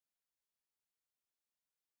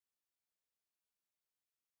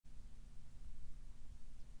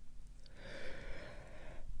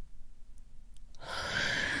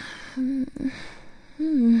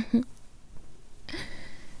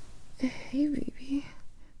Hey, baby.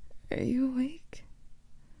 Are you awake?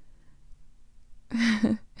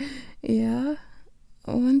 Yeah?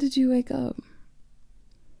 When did you wake up?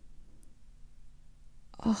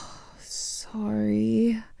 Oh,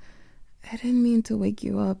 sorry. I didn't mean to wake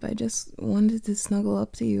you up. I just wanted to snuggle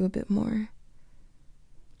up to you a bit more.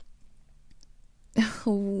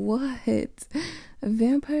 What?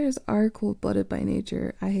 Vampires are cold-blooded by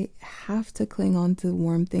nature. I have to cling on to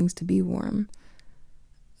warm things to be warm.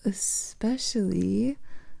 Especially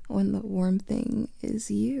when the warm thing is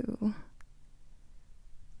you.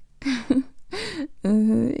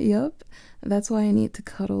 Yup. That's why I need to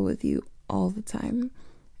cuddle with you all the time.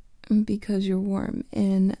 Because you're warm,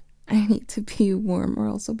 and I need to be warm or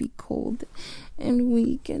else I'll be cold and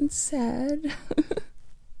weak and sad.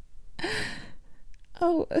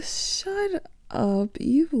 Oh, shut up.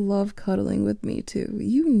 You love cuddling with me too.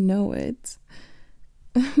 You know it.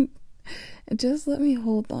 Just let me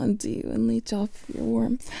hold on to you and leech off your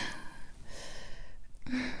warmth.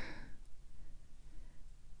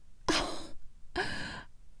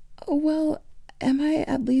 Well, am I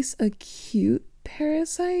at least a cute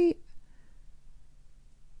parasite?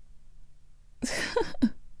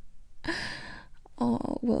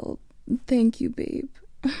 Oh, well, thank you, babe.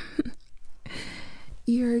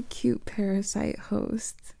 You're a cute parasite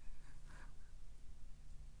host.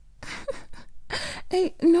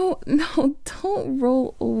 Hey, no, don't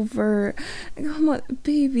roll over. Come on,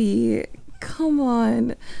 baby. Come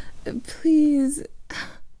on. Please.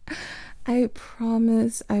 I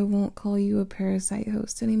promise I won't call you a parasite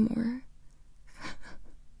host anymore.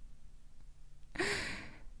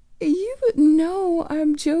 You know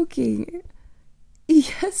I'm joking.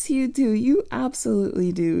 Yes, you do. You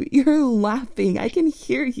absolutely do. You're laughing. I can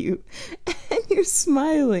hear you. And you're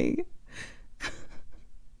smiling.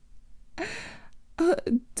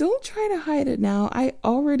 Don't try to hide it now. I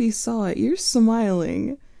already saw it. You're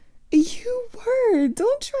smiling. You were.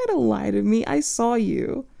 Don't try to lie to me. I saw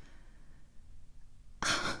you.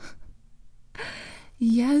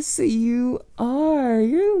 Yes, you are.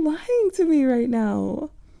 You're lying to me right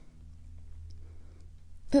now.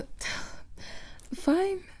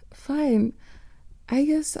 Fine. I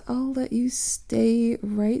guess I'll let you stay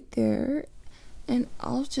right there, and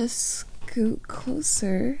I'll just scoot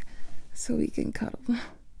closer so we can cuddle.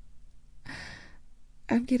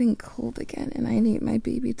 I'm getting cold again, and I need my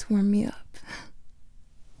baby to warm me up.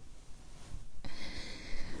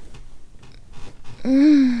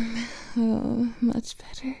 Oh, much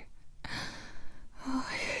better. Oh,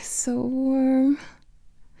 you're so warm.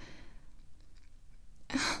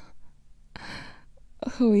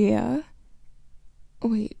 Oh, yeah?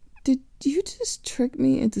 Wait, did you just trick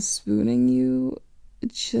me into spooning you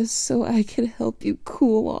just so I could help you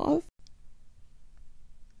cool off?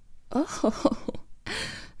 Oh,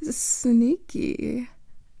 sneaky.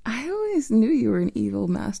 I always knew you were an evil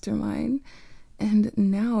mastermind, and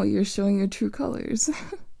now you're showing your true colors.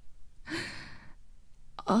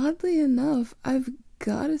 Oddly enough, I've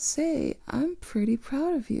gotta say, I'm pretty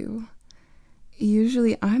proud of you.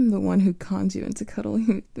 Usually I'm the one who cons you into cuddling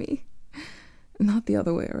with me, not the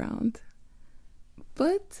other way around.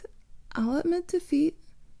 But I'll admit defeat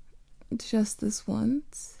just this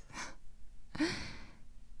once.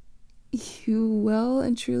 You well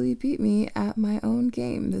and truly beat me at my own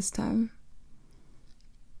game this time.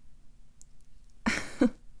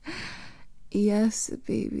 Yes,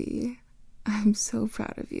 baby. I'm so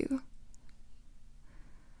proud of you.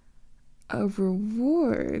 A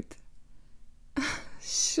reward?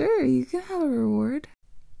 Sure, you can have a reward.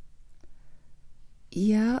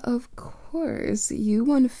 Yeah, of course. You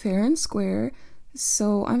won fair and square,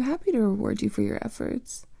 so I'm happy to reward you for your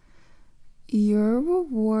efforts. Your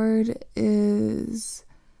reward is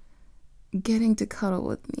getting to cuddle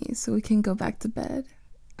with me so we can go back to bed.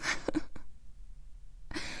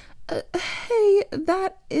 Hey,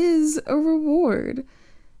 that is a reward.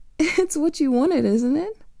 It's what you wanted, isn't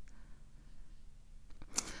it?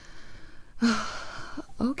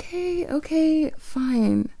 Okay,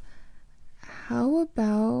 fine. How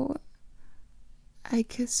about I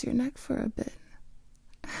kiss your neck for a bit?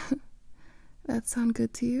 That sound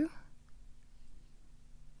good to you?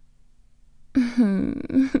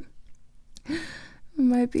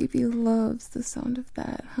 My baby loves the sound of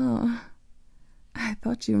that, huh? I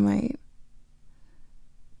thought you might.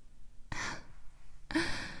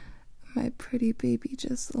 My pretty baby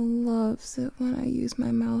just loves it when I use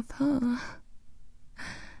my mouth, huh?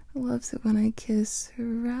 Loves it when I kiss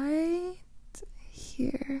right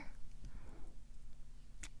here.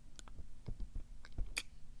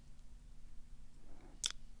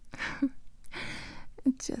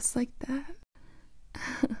 Just like that.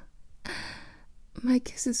 My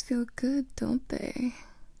kisses feel good, don't they?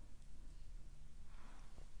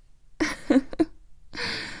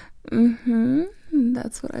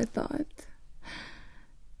 That's what I thought.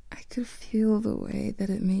 I could feel the way that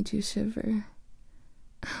it made you shiver.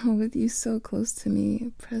 With you so close to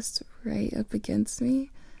me, pressed right up against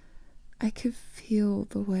me, I could feel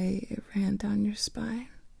the way it ran down your spine.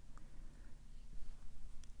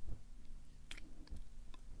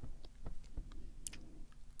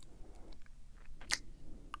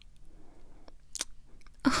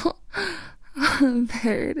 Oh,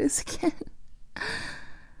 there it is again.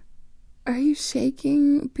 Are you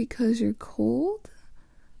shaking because you're cold?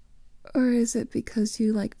 Or is it because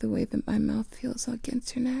you like the way that my mouth feels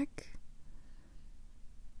against your neck?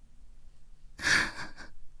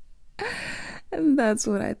 And that's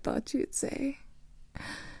what I thought you'd say.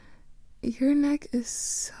 Your neck is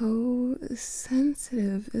so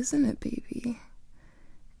sensitive, isn't it, baby?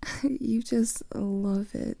 You just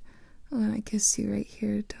love it when I kiss you right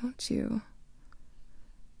here, don't you?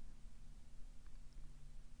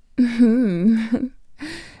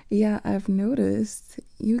 Yeah, I've noticed.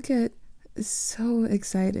 You get so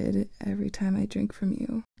excited every time I drink from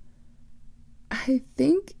you. I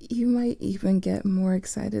think you might even get more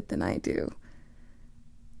excited than I do.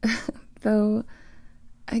 Though,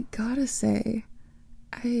 I gotta say,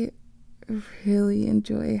 I really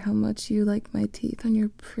enjoy how much you like my teeth on your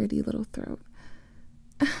pretty little throat.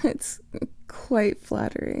 It's quite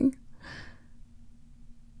flattering.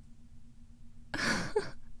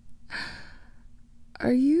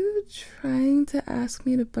 Are you trying to ask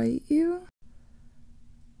me to bite you?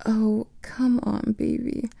 Oh, come on,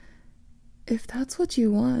 baby. If that's what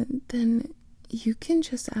you want, then you can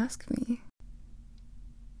just ask me.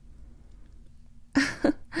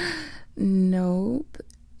 Nope.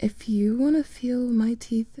 If you want to feel my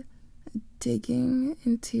teeth digging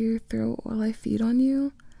into your throat while I feed on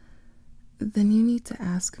you, then you need to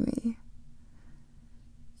ask me.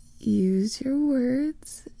 Use your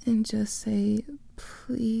words and just say,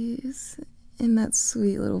 please, in that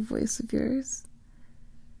sweet little voice of yours.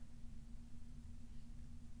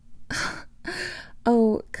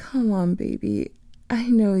 Oh, come on, baby. I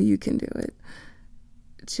know you can do it.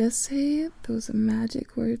 Just say those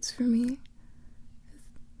magic words for me.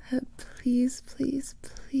 Please, please,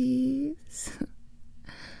 please.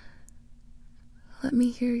 Let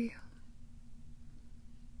me hear you.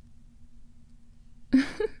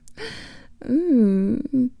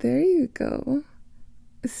 There you go.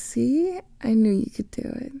 See? I knew you could do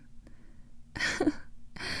it.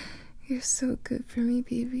 You're so good for me,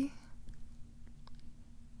 baby.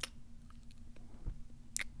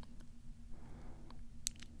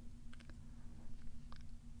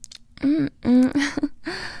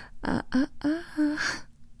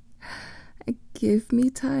 Give me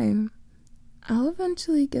time. I'll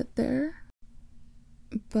eventually get there.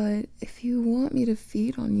 But if you want me to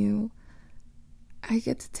feed on you, I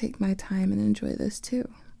get to take my time and enjoy this too.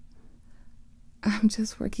 I'm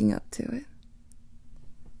just working up to it.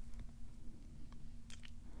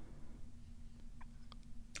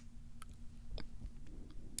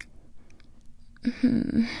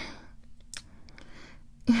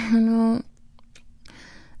 You know,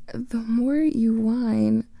 the more you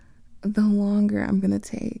whine, the longer I'm gonna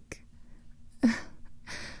take.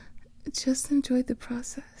 Just enjoy the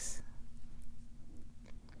process.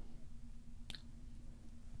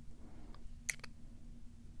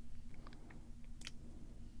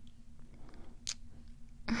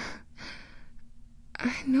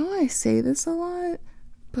 I know I say this a lot,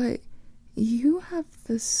 but you have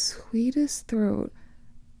the sweetest throat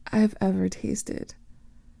I've ever tasted.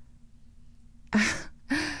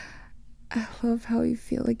 I love how you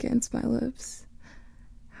feel against my lips,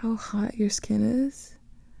 how hot your skin is.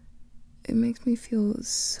 It makes me feel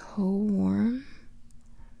so warm.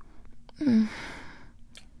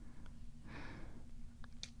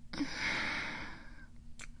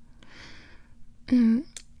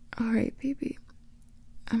 Alright, baby.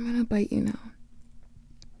 I'm gonna bite you now.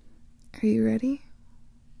 Are you ready?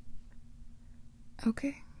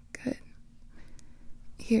 Okay, good.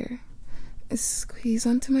 Here, squeeze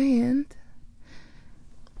onto my hand.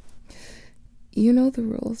 You know the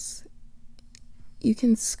rules. You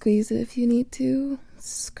can squeeze it if you need to,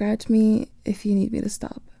 scratch me if you need me to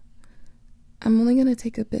stop. I'm only gonna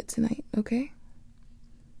take a bit tonight, okay?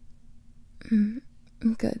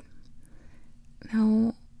 Good.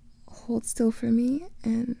 Now, hold still for me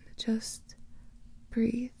and just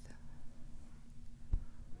breathe.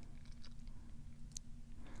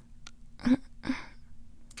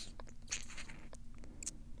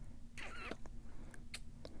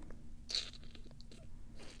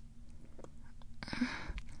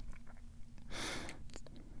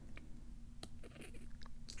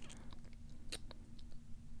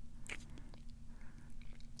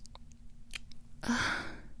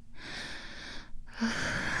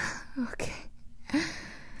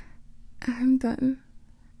 done.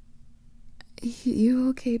 You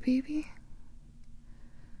okay, baby?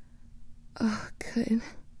 Oh, good.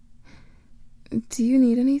 Do you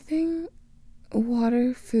need anything?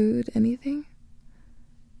 Water, food, anything?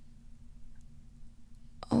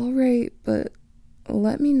 Alright, but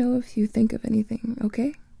let me know if you think of anything,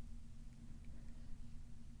 okay?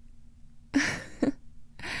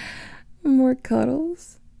 More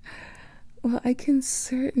cuddles? Well, I can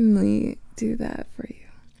certainly do that for you.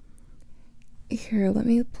 Here, let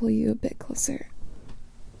me pull you a bit closer.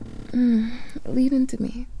 Lean into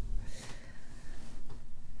me.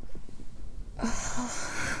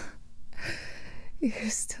 Oh, you're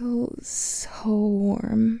still so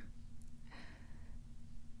warm.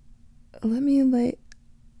 Let me lay.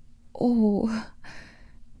 Oh,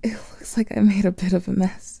 it looks like I made a bit of a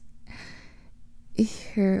mess.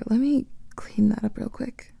 Here, let me clean that up real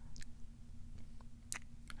quick.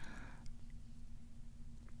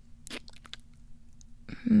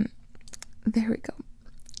 There we go.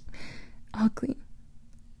 All clean.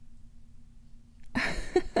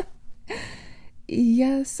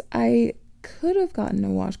 Yes, I could have gotten a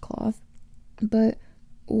washcloth, but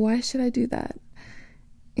why should I do that?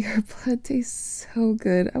 Your blood tastes so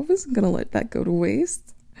good. I wasn't gonna let that go to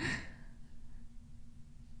waste.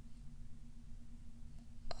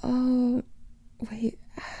 Oh, wait,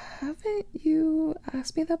 haven't you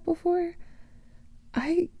asked me that before?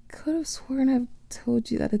 I could have sworn I've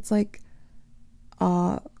told you that it's like,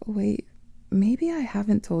 wait, maybe I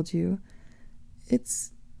haven't told you.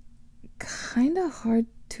 It's kind of hard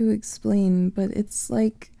to explain, but it's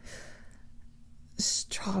like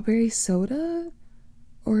strawberry soda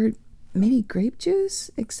or maybe grape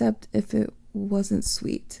juice, except if it wasn't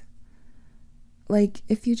sweet. Like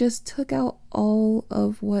if you just took out all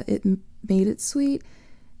of what it made it sweet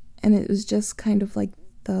and it was just kind of like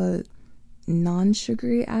the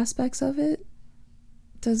non-sugary aspects of it.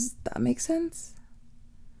 Does that make sense?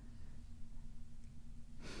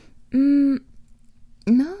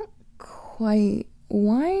 Not quite.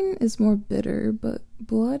 Wine is more bitter, but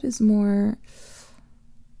blood is more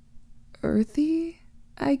earthy,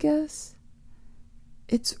 I guess.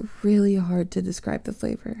 It's really hard to describe the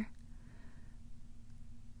flavor.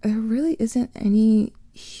 There really isn't any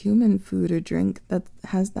human food or drink that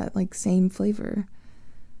has that like same flavor.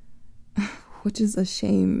 Which is a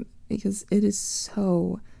shame because it is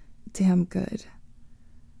so damn good.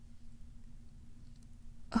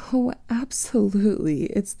 Oh, absolutely.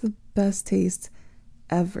 It's the best taste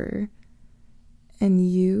ever. And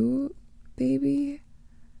you, baby,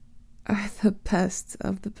 are the best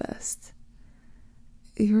of the best.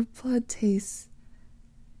 Your blood tastes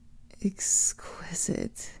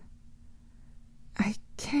exquisite. I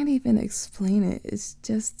can't even explain it. It's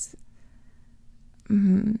just...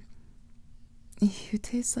 you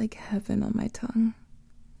taste like heaven on my tongue.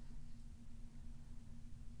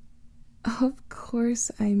 Of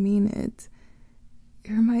course I mean it.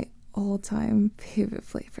 You're my all-time favorite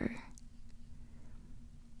flavor.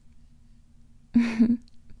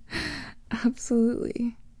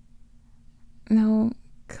 Absolutely. Now,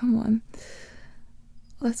 come on.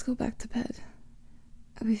 Let's go back to bed.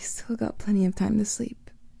 We still got plenty of time to sleep.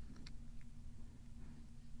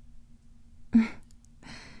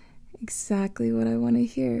 Exactly what I want to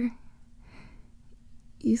hear.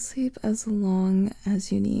 You sleep as long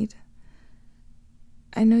as you need.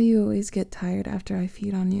 I know you always get tired after I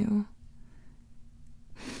feed on you.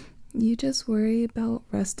 You just worry about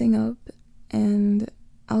resting up, and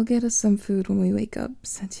I'll get us some food when we wake up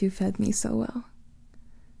since you fed me so well.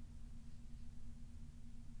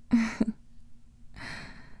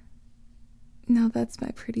 Now that's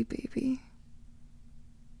my pretty baby.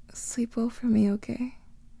 Sleep well for me, okay?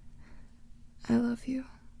 I love you.